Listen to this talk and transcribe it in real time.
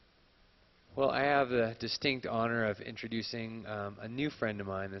Well, I have the distinct honor of introducing a new friend of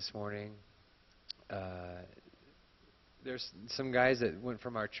mine this morning. There's some guys that went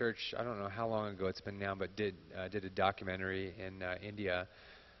from our church, I don't know how long ago it's been now, but did a documentary in India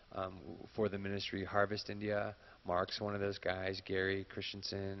for the ministry Harvest India. Mark's one of those guys, Gary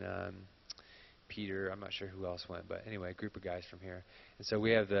Christensen, Peter, I'm not sure who else went, but anyway, a group of guys from here. And so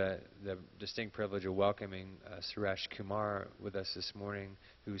we have the distinct privilege of welcoming Suresh Kumar with us this morning,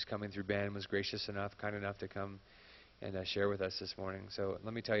 who's coming through band, was gracious enough, kind enough to come and share with us this morning. So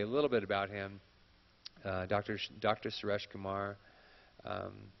let me tell you a little bit about him. Dr. Suresh Kumar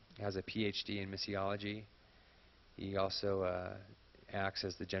has a PhD in missiology. He also acts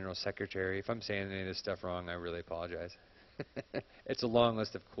as the general secretary. If I'm saying any of this stuff wrong, I really apologize. It's a long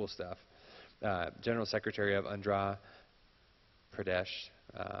list of cool stuff. General Secretary of Andhra Pradesh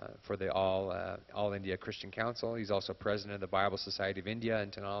for the All India Christian Council. He's also president of the Bible Society of India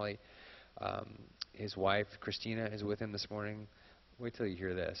in Tenali. His wife, Christina, is with him this morning. Wait till you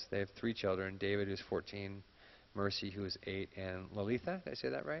hear this. They have 3 children. David, who's 14, Mercy, who is 8, and Lalitha, did I say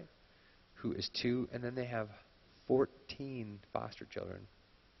that right? Who is 2, and then they have 14 foster children.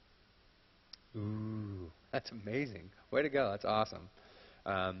 Ooh, that's amazing. Way to go. That's awesome.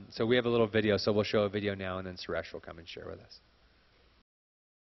 So we have a little video, so we'll show a video now, and then Suresh will come and share with us.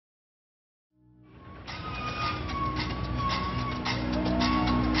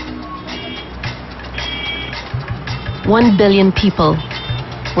 1 billion people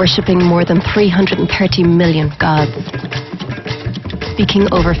worshipping more than 330 million gods, speaking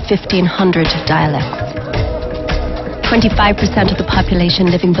over 1,500 dialects. 25% of the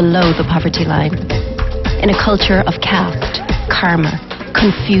population living below the poverty line, in a culture of caste, karma,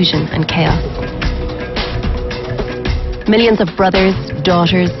 confusion and chaos. Millions of brothers,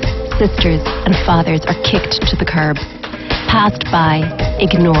 daughters, sisters and fathers are kicked to the curb, passed by,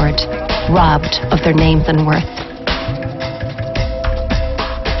 ignored, robbed of their names and worth.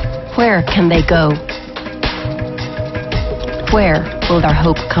 Where can they go? Where will their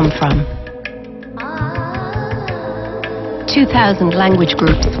hope come from? 2,000 language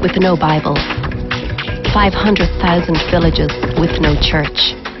groups with no Bible. 500,000 villages with no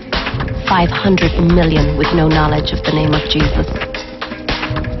church. 500 million with no knowledge of the name of Jesus.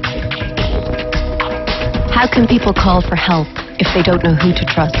 How can people call for help if they don't know who to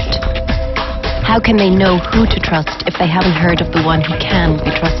trust? How can they know who to trust if they haven't heard of the one who can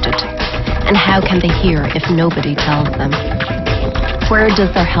be trusted? And how can they hear if nobody tells them? Where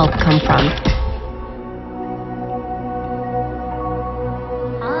does their help come from?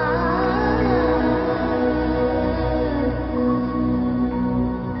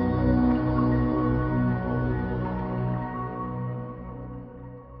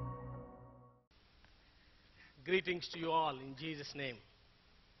 Greetings to you all in Jesus' name.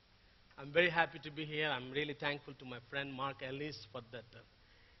 I'm very happy to be here. I'm really thankful to my friend Mark Ellis for that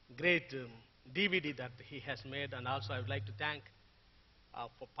great DVD that he has made, and also I would like to thank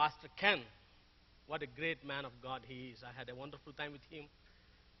for Pastor Ken. What a great man of God he is. I had a wonderful time with him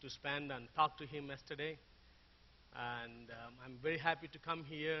to spend and talk to him yesterday, and I'm very happy to come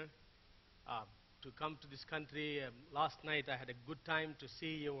here, to come to this country. Last night I had a good time to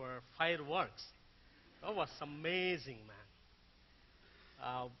see your fireworks. That was amazing, man.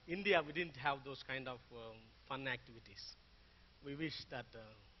 India, we didn't have those kind of fun activities. We wish that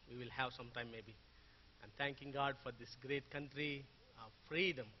we will have sometime maybe. I'm thanking God for this great country,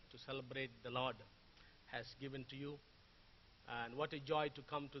 freedom to celebrate the Lord has given to you. And what a joy to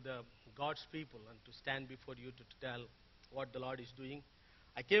come to the God's people and to stand before you to tell what the Lord is doing.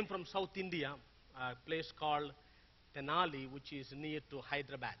 I came from South India, a place called Tenali, which is near to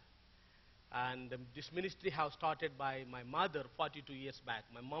Hyderabad. And this ministry has started by my mother 42 years back.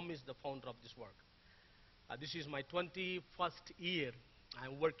 My mom is the founder of this work. This is my 21st year.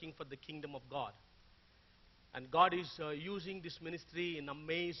 I'm working for the kingdom of God. And God is using this ministry in an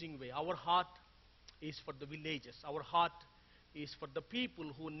amazing way. Our heart is for the villages. Our heart is for the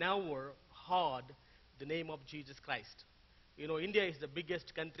people who never heard the name of Jesus Christ. You know, India is the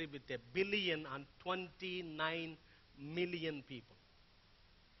biggest country with 1,029 million people.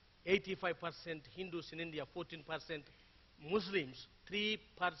 85% Hindus in India, 14% Muslims, 3%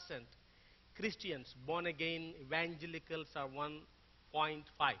 Christians, born again evangelicals are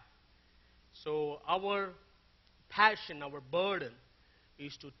 1.5. So our passion, our burden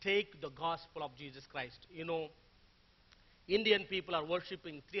is to take the gospel of Jesus Christ. You know, Indian people are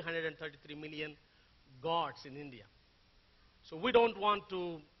worshipping 333 million gods in India. So we don't want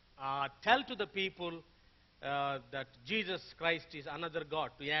to tell to the people that Jesus Christ is another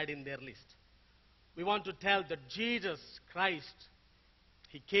God to add in their list. We want to tell that Jesus Christ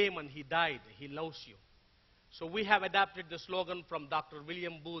He came and he died. He loves you. So we have adapted the slogan from Dr.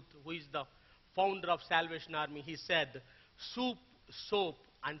 William Booth, who is the founder of Salvation Army. He said, soup, soap,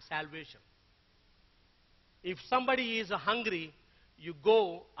 and salvation. If somebody is hungry, you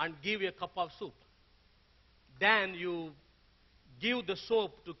go and give a cup of soup. Then you give the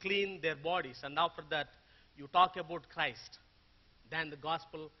soap to clean their bodies. And after that, you talk about Christ. Then the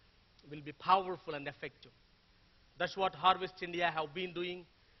gospel will be powerful and effective. That's what Harvest India have been doing.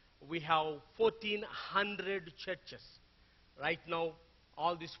 We have 1,400 churches right now,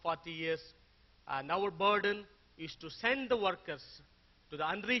 all these 40 years. And our burden is to send the workers to the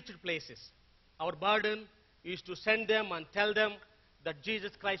unreached places. Our burden is to send them and tell them that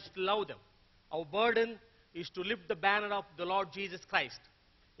Jesus Christ loves them. Our burden is to lift the banner of the Lord Jesus Christ.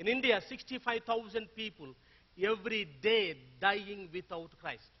 In India, 65,000 people every day dying without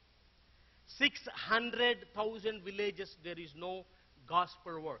Christ. 600,000 villages, there is no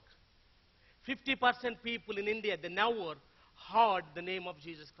gospel work. 50% people in India, they never heard the name of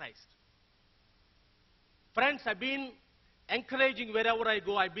Jesus Christ. Friends, I've been encouraging wherever I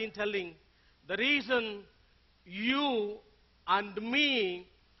go. I've been telling the reason you and me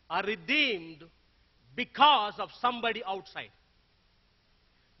are redeemed because of somebody outside.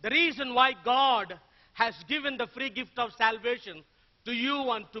 The reason why God has given the free gift of salvation to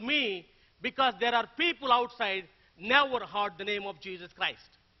you and to me, because there are people outside never heard the name of Jesus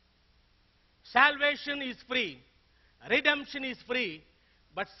Christ. Salvation is free. Redemption is free.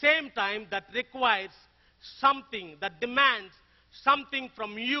 But same time, that requires something, that demands something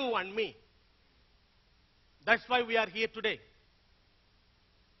from you and me. That's why we are here today.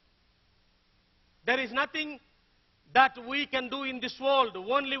 There is nothing that we can do in this world.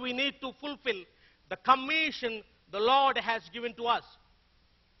 Only we need to fulfill the commission the Lord has given to us.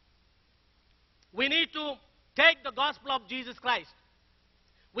 We need to take the gospel of Jesus Christ.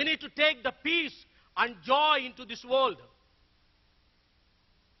 We need to take the peace and joy into this world.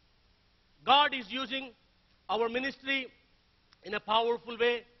 God is using our ministry in a powerful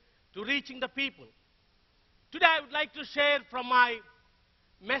way to reaching the people. Today I would like to share from my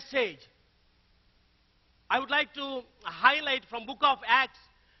message. I would like to highlight from book of Acts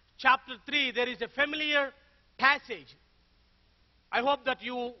chapter 3. There is a familiar passage. I hope that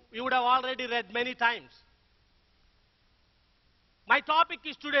you would have already read many times. My topic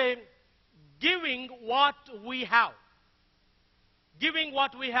is today, giving what we have. Giving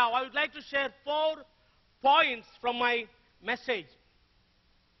what we have. I would like to share 4 points from my message.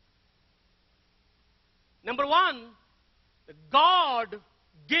 Number 1, God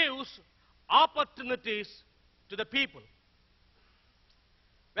gives opportunities to the people.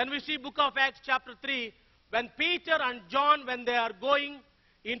 When we see book of Acts chapter 3, when Peter and John, when they are going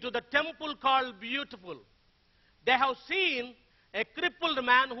into the temple called Beautiful, they have seen a crippled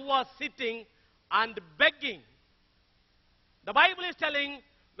man who was sitting and begging. The Bible is telling,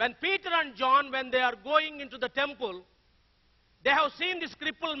 when Peter and John, when they are going into the temple, they have seen this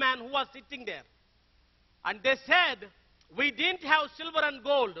crippled man who was sitting there. And they said, we didn't have silver and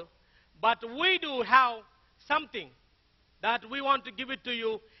gold, but we do have something that we want to give it to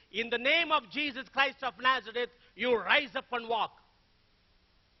you. In the name of Jesus Christ of Nazareth, you rise up and walk.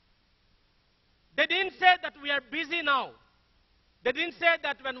 They didn't say that we are busy now. They didn't say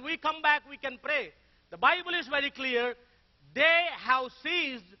that when we come back we can pray. The Bible is very clear. They have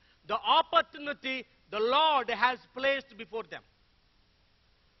seized the opportunity the Lord has placed before them.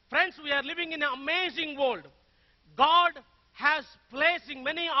 Friends, we are living in an amazing world. God has placing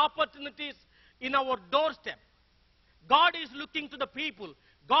many opportunities in our doorstep. God is looking to the people.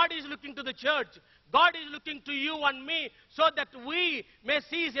 God is looking to the church. God is looking to you and me so that we may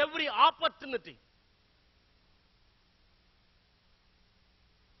seize every opportunity.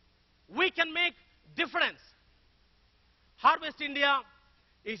 We can make difference. Harvest India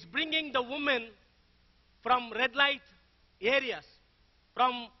is bringing the women from red light areas,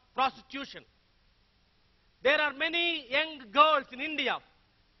 from prostitution. There are many young girls in India.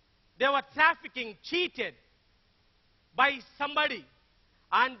 They were trafficking, cheated by somebody,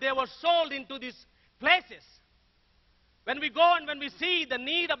 and they were sold into these places. When we go and when we see the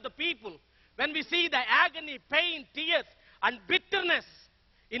need of the people, when we see the agony, pain, tears, and bitterness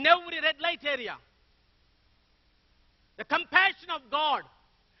in every red light area, the compassion of God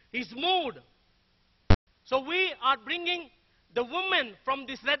is moved. So we are bringing the women from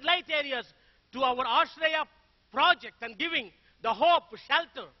these red light areas to our Ashraya project and giving the hope,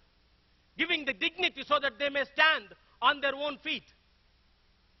 shelter, giving the dignity so that they may stand on their own feet.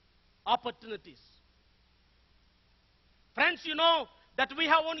 Opportunities. Friends, you know that we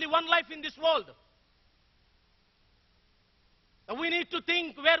have only one life in this world. We need to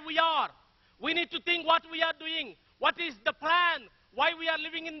think where we are. We need to think what we are doing. What is the plan? Why we are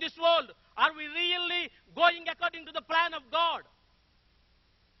living in this world? Are we really going according to the plan of God?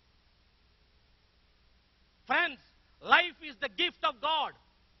 Friends, life is the gift of God.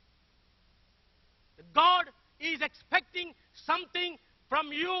 God is expecting something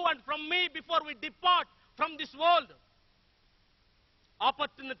from you and from me before we depart from this world.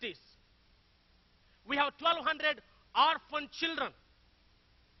 Opportunities. We have 1,200 orphan children.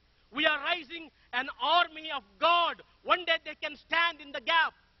 We are raising an army of God. One day they can stand in the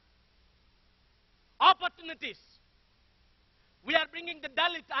gap. Opportunities. We are bringing the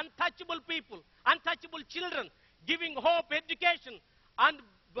Dalit, untouchable people, untouchable children, giving hope, education, and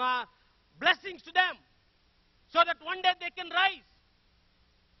blessings to them so that one day they can rise.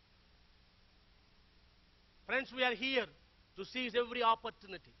 Friends, we are here to seize every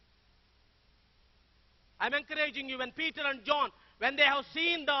opportunity. I'm encouraging you, when Peter and John, when they have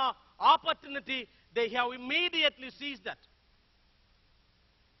seen the opportunity, they have immediately seized that.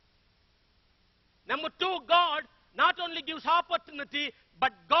 Number two, God not only gives opportunity,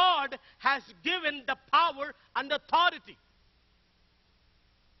 but God has given the power and authority.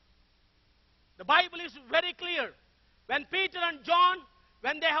 The Bible is very clear. When Peter and John,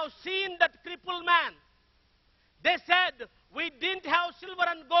 when they have seen that crippled man, they said, we didn't have silver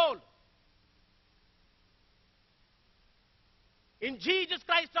and gold. In Jesus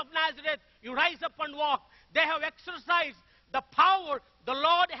Christ of Nazareth, you rise up and walk. They have exercised the power the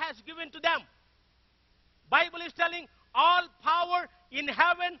Lord has given to them. Bible is telling, all power in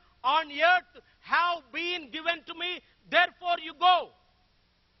heaven, on earth, have been given to me. Therefore you go.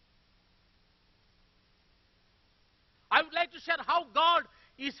 I would like to share how God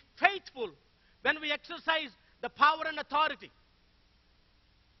is faithful when we exercise the power and authority.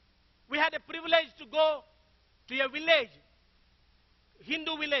 We had a privilege to go to a village,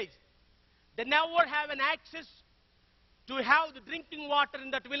 Hindu village. They never have an access to have the drinking water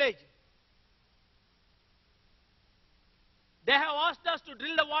in that village. They have asked us to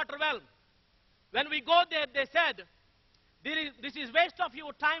drill the water well. When we go there, they said, this is waste of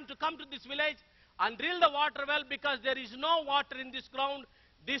your time to come to this village and drill the water well, because there is no water in this ground.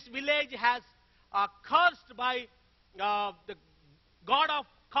 This village has cursed by the god of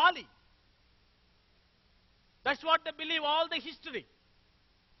Kali. That's what they believe, all the history.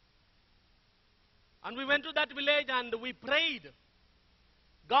 And we went to that village and we prayed,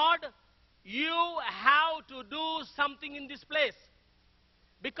 God, you have to do something in this place,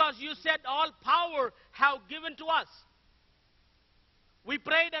 because you said all power have given to us. We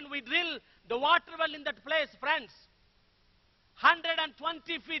prayed and we drilled the water well in that place, friends.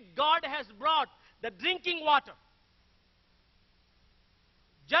 120 feet God has brought the drinking water.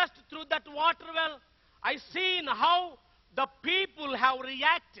 Just through that water well, I seen how the people have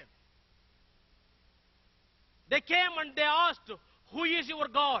reacted. They came and they asked, who is your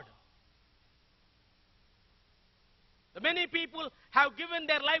God? The many people have given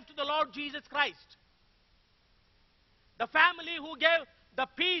their life to the Lord Jesus Christ. The family who gave the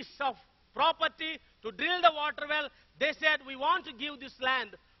piece of property to drill the water well, they said, we want to give this land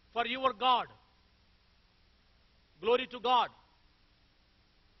for your God. Glory to God.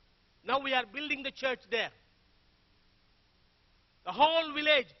 Now we are building the church there. The whole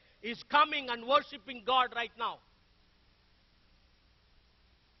village is coming and worshiping God right now.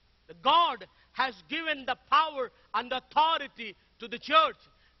 The God has given the power and authority to the church.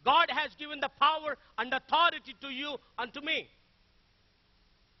 God has given the power and authority to you and to me.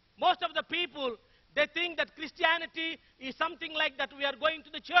 Most of the people, they think that Christianity is something like that we are going to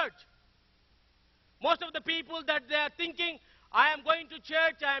the church. Most of the people that they are thinking, I am going to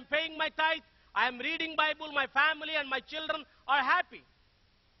church, I am paying my tithe, I am reading Bible, my family and my children are happy.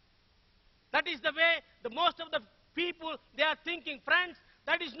 That is the way the most of the people, they are thinking. Friends,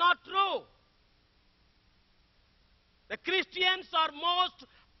 that is not true. The Christians are most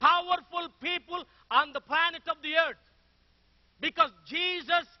powerful people on the planet of the earth, because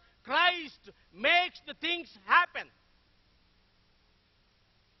Jesus Christ makes the things happen.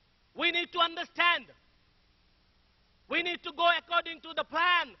 We need to understand. We need to go according to the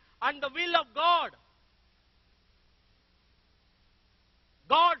plan and the will of God.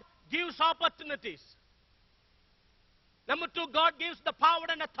 God gives opportunities. Number two, God gives the power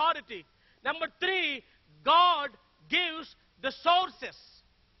and authority. Number three, God gives the sources.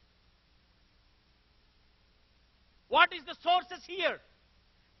 What is the sources here?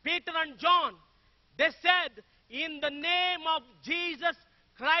 Peter and John, they said, in the name of Jesus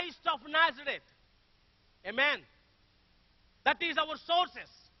Christ of Nazareth. Amen. That is our sources.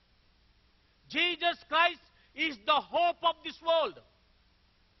 Jesus Christ is the hope of this world.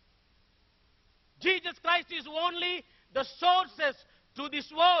 Jesus Christ is only the sources to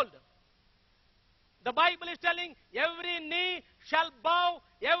this world. The Bible is telling every knee shall bow,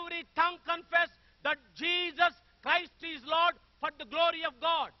 every tongue confess that Jesus Christ is Lord for the glory of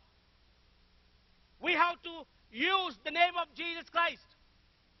God. We have to use the name of Jesus Christ.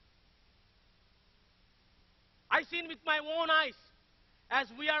 I've seen with my own eyes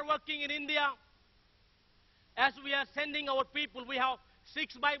as we are working in India, as we are sending our people. We have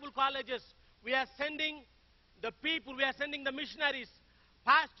 6 Bible colleges. We are sending the people, we are sending the missionaries,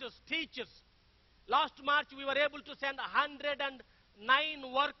 pastors, teachers. Last March, we were able to send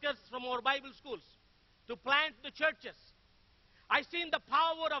 109 workers from our Bible schools to plant the churches. I've seen the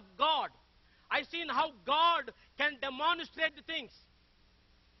power of God. I've seen how God can demonstrate the things.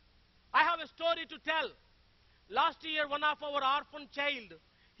 I have a story to tell. Last year, one of our orphan child,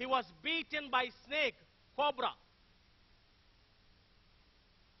 he was beaten by snake, cobra.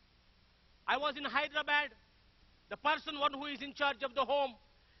 I was in Hyderabad. The one who is in charge of the home,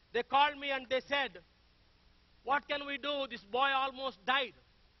 they called me and they said, what can we do? This boy almost died.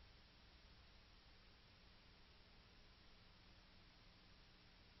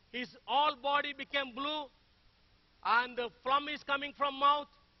 His whole body became blue and the phlegm is coming from mouth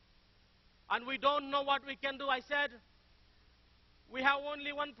and we don't know what we can do. I said, we have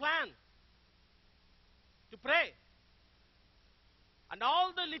only one plan, to pray. And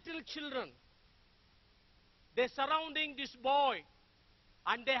all the little children, they're surrounding this boy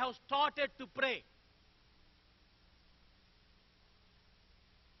and they have started to pray.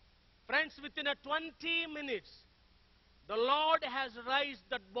 Friends, within 20 minutes, the Lord has raised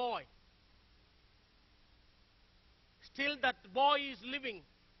that boy. Still that boy is living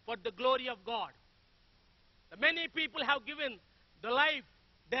for the glory of God. Many people have given their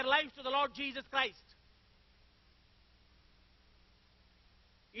lives to the Lord Jesus Christ.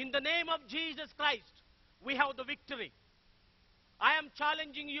 In the name of Jesus Christ, we have the victory. I am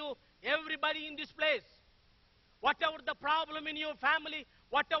challenging you, everybody in this place, whatever the problem in your family,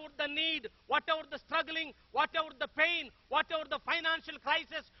 whatever the need, whatever the struggling, whatever the pain, whatever the financial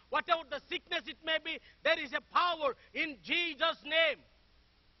crisis, whatever the sickness it may be, there is a power in Jesus' name.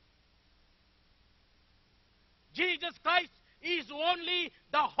 Jesus Christ is only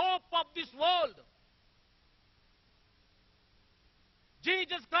the hope of this world.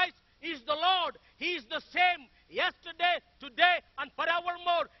 Jesus Christ is the Lord. He is the same yesterday, today, and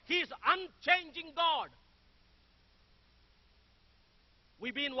forevermore. He is unchanging God.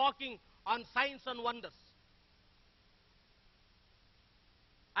 We've been walking on signs and wonders.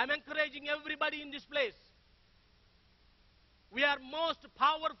 I'm encouraging everybody in this place. We are most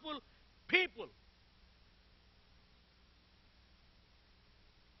powerful people.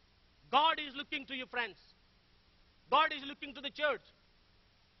 God is looking to you, friends. God is looking to the church.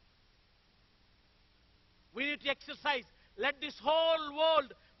 We need to exercise. Let this whole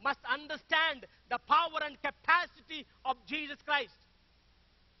world must understand the power and capacity of Jesus Christ.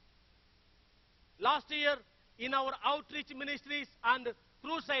 Last year, in our outreach ministries and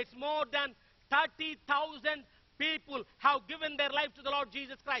crusades, more than 30,000 people have given their life to the Lord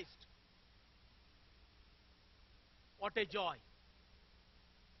Jesus Christ. What a joy.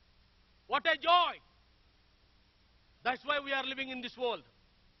 What a joy. That's why we are living in this world.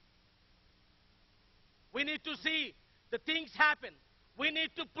 We need to see the things happen. We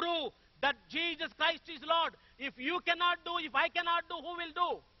need to prove that Jesus Christ is Lord. If you cannot do, if I cannot do, who will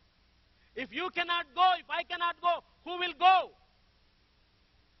do? If you cannot go, if I cannot go, who will go?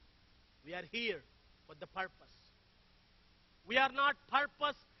 We are here for the purpose. We are not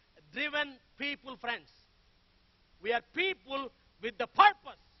purpose-driven people, friends. We are people with the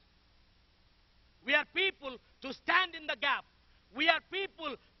purpose. We are people to stand in the gap. We are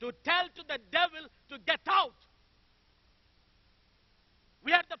people to tell to the devil to get out.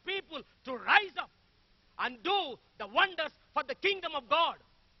 We are the people to rise up and do the wonders for the kingdom of God.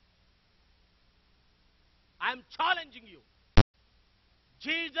 I am challenging you.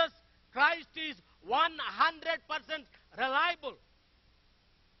 Jesus Christ is 100% reliable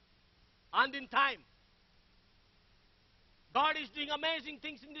and in time. God is doing amazing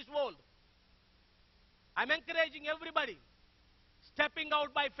things in this world. I'm encouraging everybody, stepping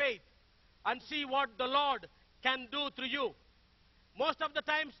out by faith and see what the Lord can do through you. Most of the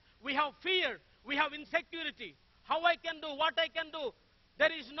times we have fear, we have insecurity. How I can do, what I can do.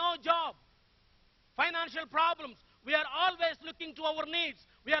 There is no job. Financial problems. We are always looking to our needs.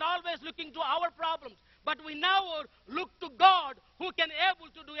 We are always looking to our problems. But we never look to God who can able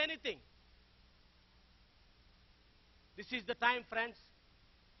to do anything. This is the time, friends.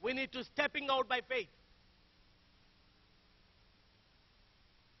 We need to stepping out by faith.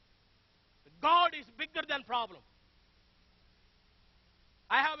 God is bigger than problem.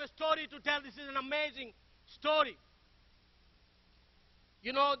 I have a story to tell. This is an amazing story.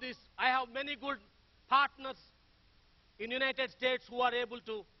 You know this, I have many good partners in United States who are able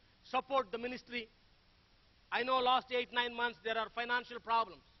to support the ministry. I know last 8-9 months there are financial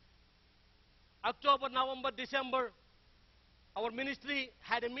problems. October, November, December, our ministry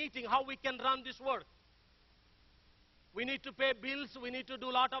had a meeting how we can run this work. We need to pay bills, we need to do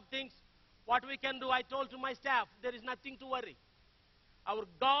a lot of things. What we can do, I told to my staff, there is nothing to worry. Our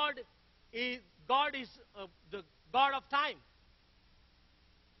God is the God of time.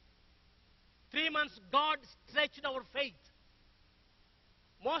 3 months, God stretched our faith.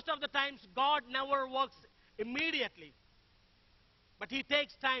 Most of the times, God never works immediately. But He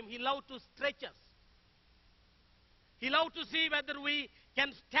takes time. He loves to stretch us. He loves to see whether we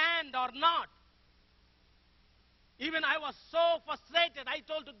can stand or not. Even I was so frustrated. I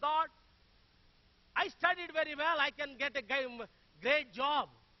told to God, I studied very well. I can get a great job.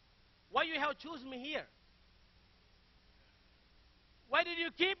 Why you have chosen me here? Why did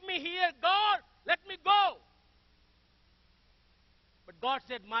you keep me here? God, let me go. But God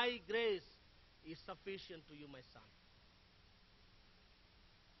said, my grace is sufficient to you, my son.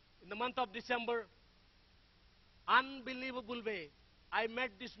 In the month of December, unbelievable way, I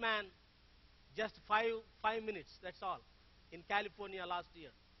met this man just five minutes, that's all, in California last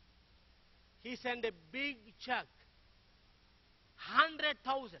year. He sent a big check,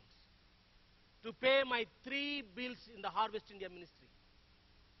 100,000, to pay my 3 bills in the Harvest India ministry.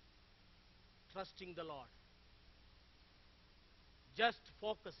 Trusting the Lord. Just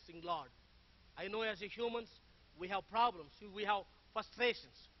focusing, Lord. I know as humans, we have problems, we have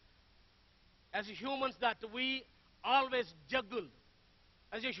frustrations. As humans that we always juggle.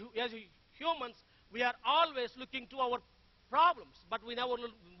 As humans, we are always looking to our problems, but we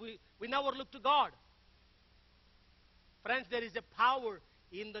never look to God. Friends, there is a power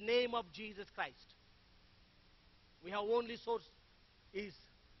in the name of Jesus Christ. We have only source is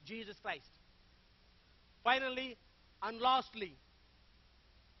Jesus Christ. Finally, and lastly,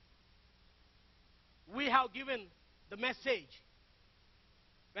 we have given the message.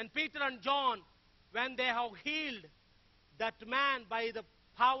 When Peter and John, when they have healed that man by the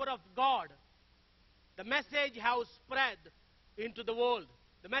power of God, the message has spread into the world.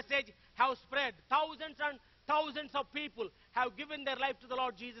 The message has spread. Thousands and thousands of people have given their life to the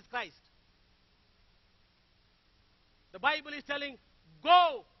Lord Jesus Christ. The Bible is telling,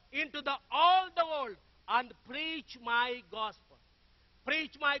 go into all the world and preach my gospel.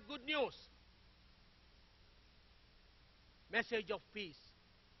 Preach my good news. Message of peace.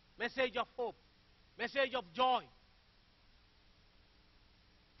 Message of hope. Message of joy.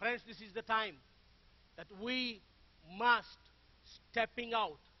 Friends, this is the time that we must stepping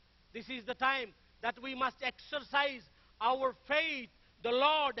out. This is the time that we must exercise our faith the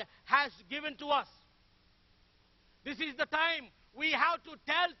Lord has given to us. This is the time we have to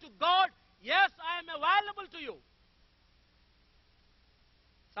tell to God, yes, I am available to you.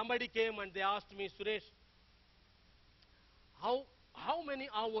 Somebody came and they asked me, Suresh, how many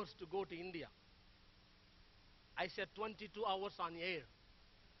hours to go to India? I said 22 hours on air.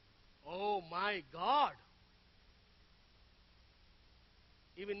 Oh my God.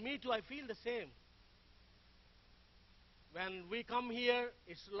 Even me too, I feel the same. When we come here,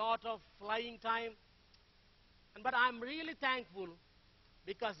 it's a lot of flying time. But I'm really thankful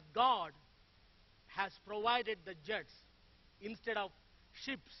because God has provided the jets instead of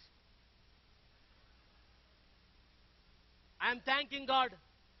ships. I'm thanking God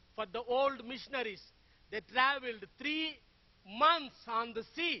for the old missionaries. They traveled 3 months on the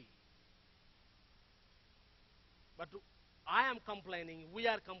sea. But I am complaining, we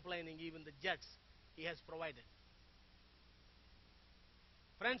are complaining, even the jets He has provided.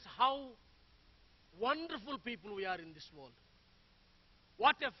 Friends, how wonderful people we are in this world.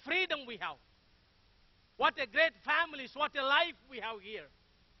 What a freedom we have. What a great families, what a life we have here.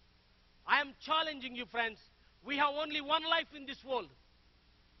 I am challenging you, friends. We have only one life in this world.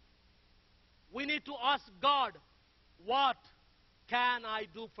 We need to ask God, what can I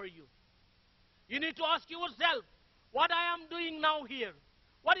do for you? You need to ask yourself, what I am doing now here?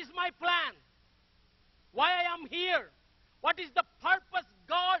 What is my plan? Why I am here? What is the purpose,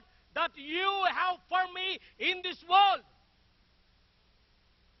 God, that you have for me in this world?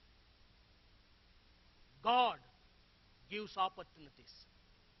 God gives opportunities.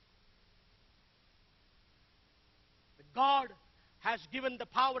 God has given the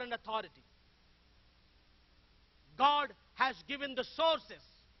power and authority. God has given the sources,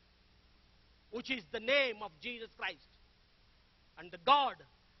 which is the name of Jesus Christ. And God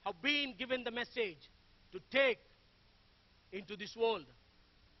have been given the message to take into this world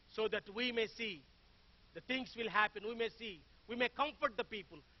so that we may see the things will happen. We may see, we may comfort the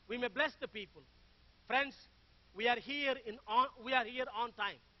people, we may bless the people. Friends, we are here on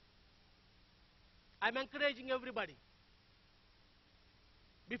time. I'm encouraging everybody.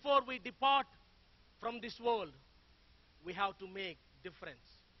 Before we depart from this world, we have to make difference.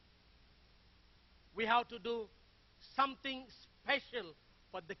 We have to do something special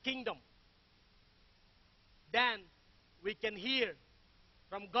for the kingdom. Then we can hear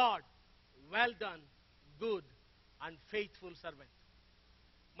from God, well done, good and faithful servant.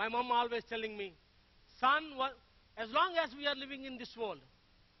 My mom always telling me, son, as long as we are living in this world,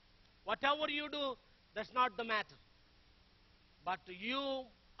 whatever you do, that's not the matter. But you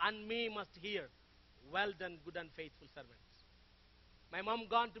and me must hear, well done, good and faithful servants. My mom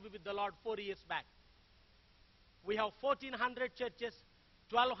gone to be with the Lord 4 years back. We have 1,400 churches,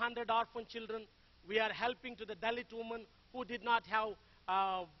 1,200 orphan children. We are helping to the Dalit women who did not have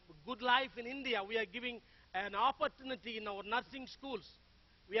a good life in India. We are giving an opportunity in our nursing schools.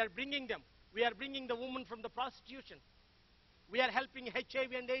 We are bringing them. We are bringing the women from the prostitution. We are helping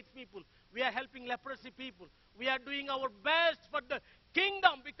HIV and AIDS people. We are helping leprosy people. We are doing our best for the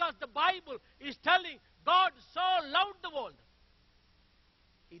kingdom because the Bible is telling God so loved the world.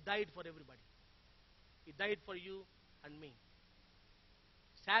 He died for everybody. He died for you and me.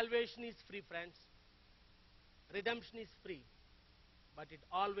 Salvation is free, friends. Redemption is free. But it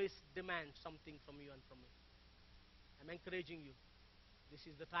always demands something from you and from me. I'm encouraging you. This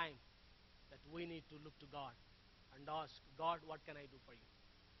is the time that we need to look to God and ask, God, what can I do for you?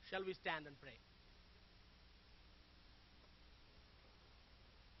 Shall we stand and pray?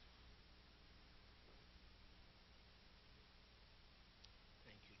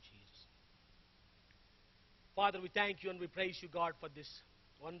 Thank you, Jesus. Father, we thank you and we praise you, God, for this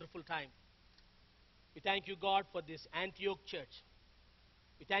wonderful time. We thank you, God, for this Antioch church.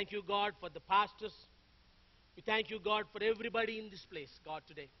 We thank you, God, for the pastors. We thank you, God, for everybody in this place, God,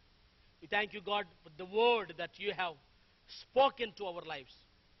 today. We thank you, God, for the word that you have spoken to our lives.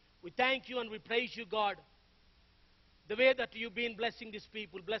 We thank you and we praise you, God, the way that you've been blessing these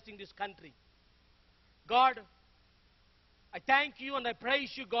people, blessing this country. God, I thank you and I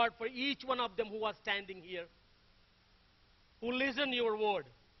praise you, God, for each one of them who are standing here, who listen your word.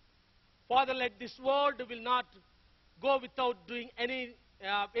 Father, let this word will not go without doing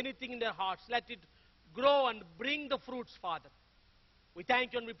anything in their hearts. Let it grow and bring the fruits, Father. We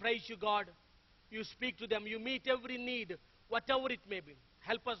thank you and we praise you, God. You speak to them. You meet every need, whatever it may be.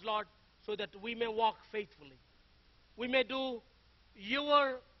 Help us, Lord, so that we may walk faithfully. We may do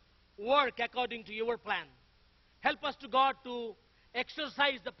your work according to your plan. Help us, to God, to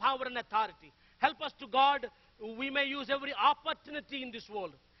exercise the power and authority. Help us, to God, we may use every opportunity in this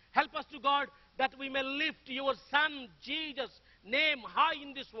world. Help us, to God, that we may lift your Son, Jesus' name high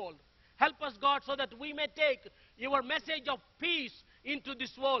in this world. Help us, God, so that we may take your message of peace into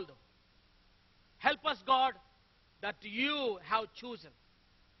this world. Help us, God, that you have chosen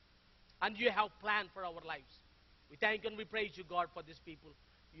and you have planned for our lives. We thank you and we praise you, God, for these people.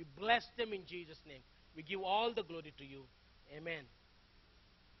 You bless them in Jesus' name. We give all the glory to you. Amen.